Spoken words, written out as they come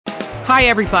Hi,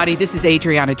 everybody. This is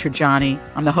Adriana Trajani.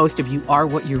 I'm the host of You Are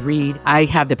What You Read. I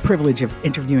have the privilege of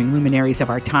interviewing luminaries of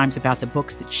our times about the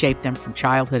books that shaped them from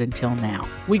childhood until now.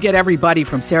 We get everybody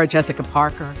from Sarah Jessica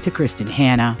Parker to Kristen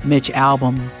Hanna, Mitch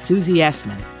Albom, Susie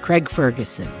Essman, Craig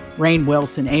Ferguson, Rainn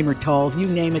Wilson, Amor Tolls, you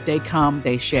name it, they come,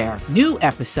 they share. New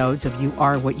episodes of You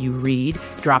Are What You Read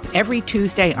drop every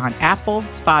Tuesday on Apple,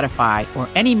 Spotify, or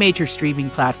any major streaming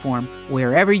platform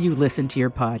wherever you listen to your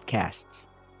podcasts.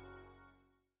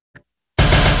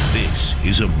 This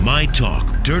is a My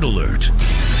Talk Dirt Alert. Who's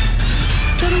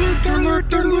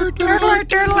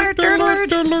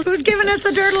giving us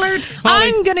the dirt alert?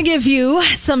 I'm going to give you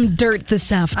some dirt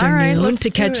this afternoon let's to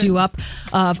catch you up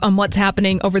on what's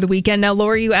happening over the weekend. Now,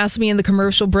 Lori, you asked me in the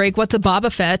commercial break, what's a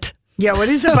Boba Fett? Yeah, what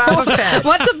is a Boba Fett?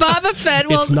 What's a Boba Fett?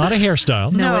 Well, it's not a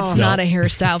hairstyle. No, it's not a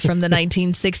hairstyle from the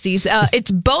 1960s.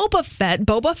 It's Boba Fett.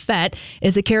 Boba Fett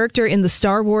is a character in the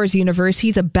Star Wars universe.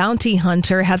 He's a bounty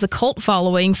hunter, has a cult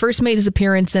following, first made his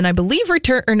appearance in, I believe,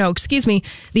 The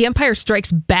Empire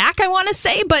Strikes Back, I want to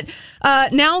say. But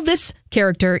now this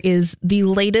character is the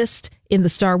latest in the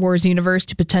Star Wars universe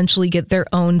to potentially get their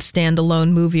own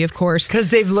standalone movie, of course. Because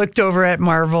they've looked over at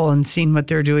Marvel and seen what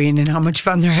they're doing and how much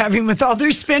fun they're having with all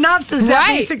their spin-offs. Is that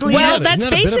basically well, it? that's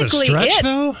basically stretch, it.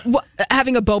 Though?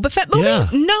 Having a Boba Fett movie? Yeah.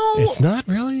 No. It's not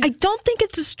really? I don't think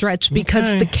it's a stretch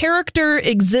because the character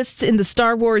exists in the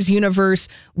Star Wars universe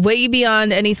way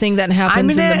beyond anything that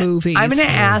happens in the movies. I'm going to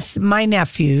ask my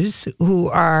nephews who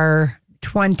are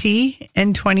 20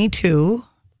 and 22,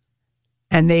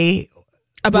 and they...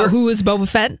 About who is Boba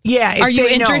Fett? Yeah, are you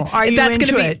interested? Are you that's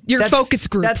into going to it? be your focus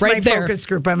group, that's right my there. Focus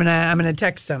group. I'm gonna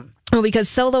text them. Well, because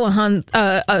Solo,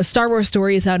 a Star Wars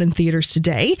Story is out in theaters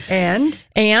today, and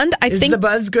I think the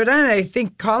buzz good on it. I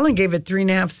think Colin gave it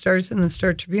 3.5 stars in the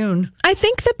Star Tribune. I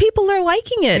think that people are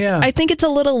liking it. Yeah. I think it's a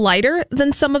little lighter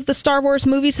than some of the Star Wars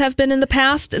movies have been in the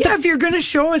past. Yeah, if you're going to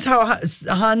show us how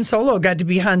Han Solo got to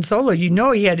be Han Solo, you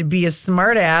know he had to be a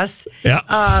smart ass. Yeah.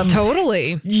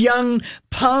 Totally. Young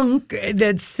punk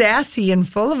that's sassy and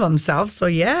full of himself. So,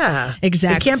 yeah.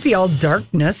 Exactly. It can't be all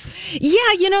darkness.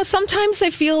 Yeah, sometimes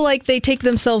I feel like they take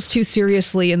themselves too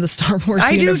seriously in the Star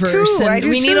Wars universe. I do too.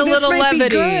 We need a little this might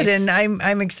levity. Be good. And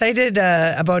I'm excited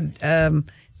about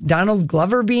Donald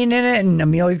Glover being in it and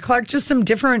Amelia Clark. Just some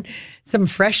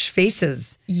fresh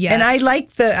faces. Yes. And I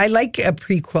like a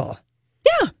prequel.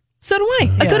 Yeah. So do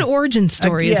I. A good origin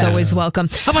story is always welcome.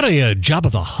 How about a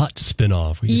Jabba the Hutt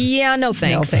spinoff? Yeah, no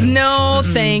thanks. No,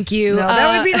 thank you. No,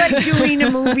 that would be like doing a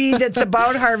movie that's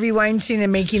about Harvey Weinstein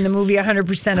and making the movie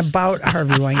 100% about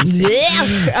Harvey Weinstein.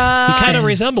 He kind of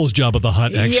resembles Jabba the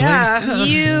Hutt, actually. Yeah.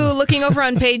 You looking over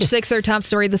on page 6, their top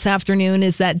story this afternoon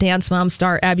is that Dance Mom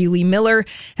star Abby Lee Miller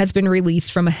has been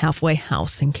released from a halfway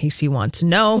house, in case you want to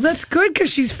know. Well, that's good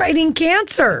because she's fighting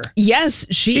cancer. Yes,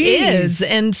 she is.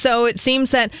 And so it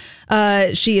seems that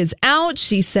she is out.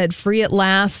 She said free at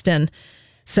last. And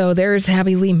so there's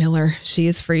Abby Lee Miller. She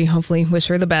is free. Hopefully, wish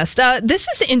her the best. This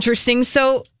is interesting.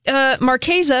 So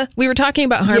Marchesa, we were talking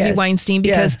about Harvey Weinstein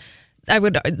because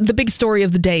the big story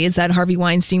of the day is that Harvey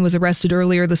Weinstein was arrested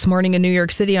earlier this morning in New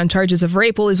York City on charges of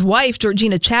rape. Well, his wife,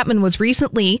 Georgina Chapman, was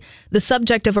recently the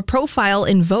subject of a profile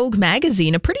in Vogue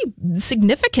magazine, a pretty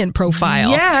significant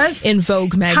profile in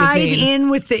Vogue magazine. Tied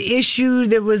in with the issue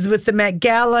that was with the Met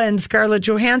Gala and Scarlett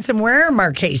Johansson wearing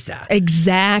Marchesa.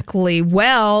 Exactly.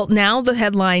 Well, now the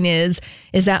headline is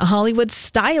that Hollywood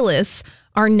stylists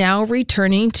are now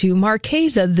returning to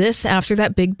Marchesa, this after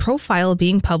that big profile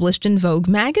being published in Vogue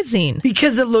magazine.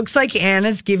 Because it looks like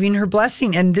Anna's giving her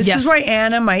blessing. And this is why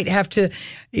Anna might have to,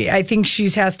 I think she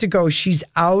has to go. She's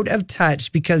out of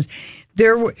touch because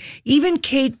even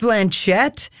Cate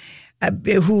Blanchett,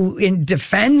 who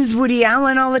defends Woody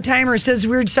Allen all the time or says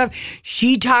weird stuff.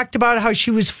 She talked about how she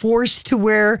was forced to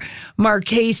wear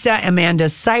Marchesa, Amanda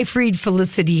Seyfried,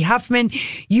 Felicity Huffman.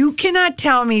 You cannot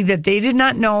tell me that they did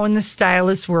not know in the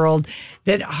stylist world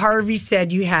that Harvey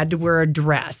said you had to wear a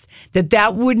dress,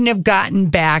 that wouldn't have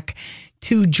gotten back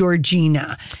to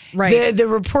Georgina. Right. The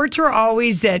reports were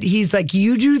always that he's like,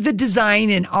 you do the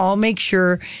design and I'll make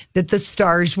sure that the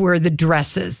stars wear the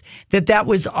dresses. That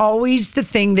was always the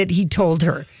thing that he told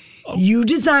her. You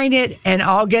design it and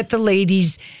I'll get the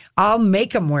ladies, I'll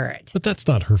make them wear it. But that's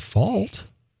not her fault.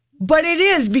 But it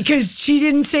is because she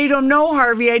didn't say to him, no,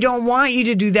 Harvey, I don't want you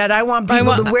to do that. I want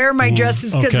people to wear my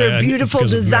dresses because they're beautiful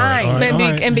design.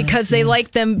 And because they like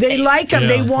them. They like them.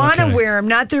 They want to wear them.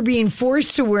 Not they're being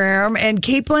forced to wear them. And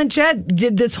Cate Blanchett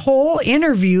did this whole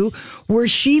interview where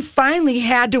she finally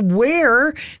had to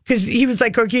wear, because he was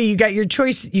like, okay, you got your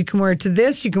choice. You can wear it to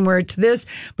this. You can wear it to this.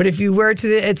 But if you wear it to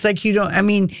this, it's like you don't. I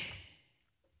mean,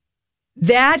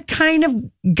 that kind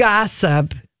of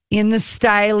gossip in the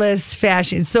stylist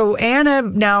fashion. So Anna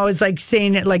now is like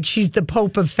saying it like she's the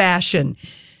Pope of fashion.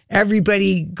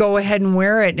 Everybody go ahead and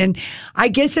wear it. And I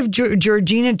guess if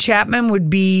Georgina Chapman would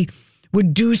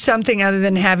do something other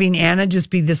than having Anna just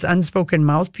be this unspoken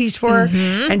mouthpiece for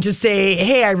her and just say,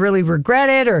 hey, I really regret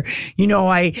it. Or,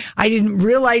 I didn't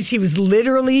realize he was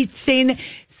literally saying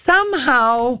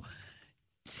somehow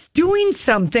doing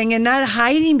something and not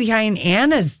hiding behind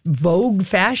Anna's Vogue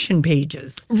fashion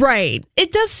pages. Right.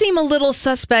 It does seem a little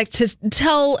suspect to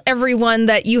tell everyone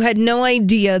that you had no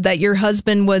idea that your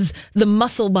husband was the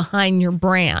muscle behind your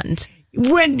brand.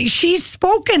 When she's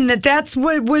spoken that's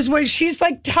what she's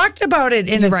like talked about it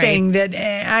in a thing that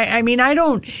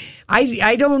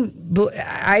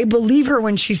I believe her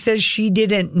when she says she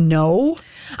didn't know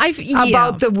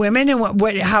about the women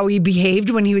and how he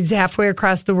behaved when he was halfway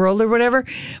across the world or whatever.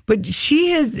 But she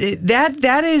has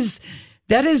that is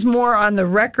more on the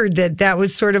record that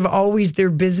was sort of always their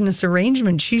business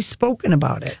arrangement. She's spoken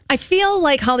about it. I feel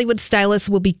like Hollywood stylists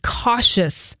will be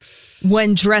cautious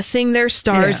when dressing their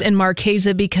stars in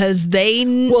Marchesa because they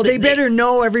better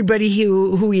know everybody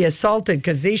who he assaulted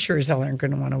because they sure as hell aren't going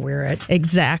to want to wear it.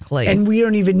 Exactly. And we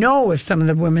don't even know if some of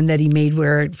the women that he made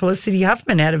wear it. Felicity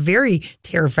Huffman had a very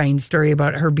terrifying story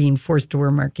about her being forced to wear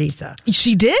Marchesa.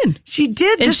 She did. And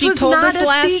this she told us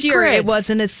last year. It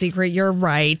wasn't a secret. You're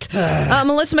right.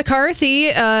 Melissa McCarthy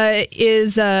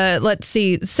is,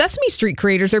 Sesame Street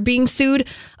creators are being sued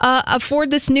for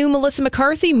this new Melissa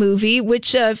McCarthy movie,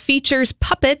 which features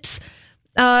puppets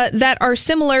that are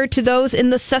similar to those in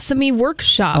the Sesame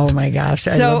Workshop. Oh my gosh,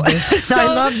 I love this.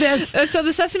 I love this. So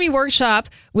the Sesame Workshop,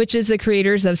 which is the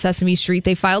creators of Sesame Street,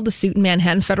 they filed a suit in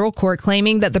Manhattan federal court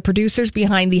claiming that the producers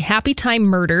behind the Happy Time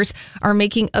murders are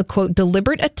making a, quote,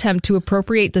 deliberate attempt to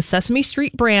appropriate the Sesame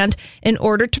Street brand in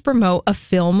order to promote a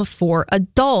film for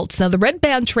adults. Now, the red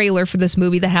band trailer for this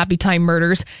movie, The Happy Time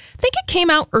Murders, I think it came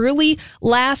out early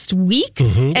last week.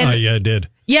 Mm-hmm. Yeah, it did.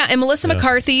 Yeah, and Melissa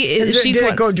McCarthy did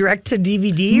it go direct to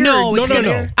DVD? No, it's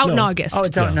out in August. Oh,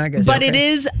 it's out in August. But it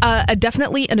is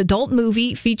definitely an adult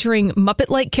movie featuring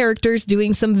Muppet-like characters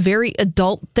doing some very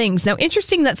adult things. Now,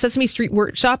 interesting that Sesame Street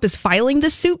Workshop is filing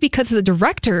this suit because the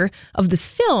director of this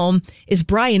film is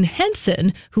Brian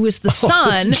Henson, who is the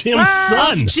son Jim's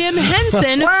son. of Jim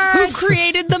Henson, who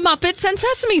created the Muppets and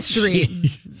Sesame Street.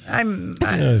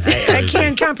 I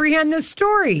can't comprehend this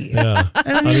story. Yeah.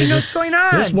 I don't even know what's going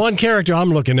on. This one character I'm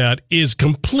looking at is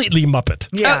completely Muppet.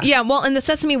 Yeah. Well, and the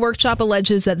Sesame Workshop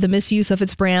alleges that the misuse of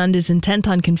its brand is intent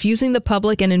on confusing the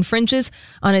public and infringes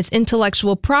on its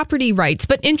intellectual property rights.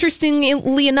 But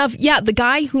interestingly enough, the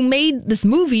guy who made this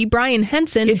movie, Brian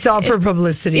Henson, it's all for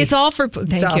publicity.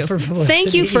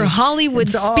 Thank you for Hollywood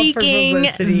speaking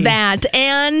that.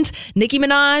 And Nicki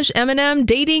Minaj, Eminem,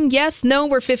 dating, yes, no,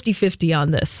 we're 50-50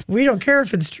 on this. We don't care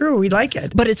if it's true. We like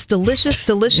it. But it's delicious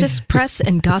press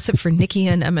and gossip for Nicki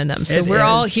and Eminem. So we're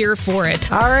all here for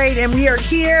it. All right. And we are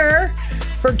here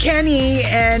for Kenny.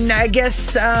 And I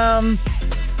guess,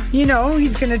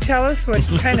 he's going to tell us what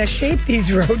kind of shape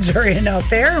these roads are in out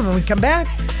there. And when we come back,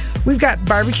 we've got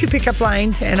barbecue pickup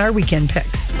lines and our weekend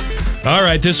picks. All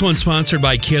right, this one's sponsored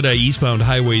by Kidda, eastbound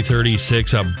Highway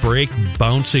 36, a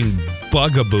brake-bouncing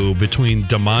bugaboo between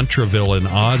DeMontreville and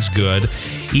Osgood.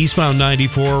 Eastbound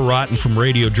 94, Rotten from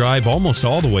Radio Drive, almost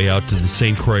all the way out to the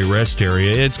St. Croix Rest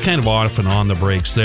area. It's kind of off and on the brakes there.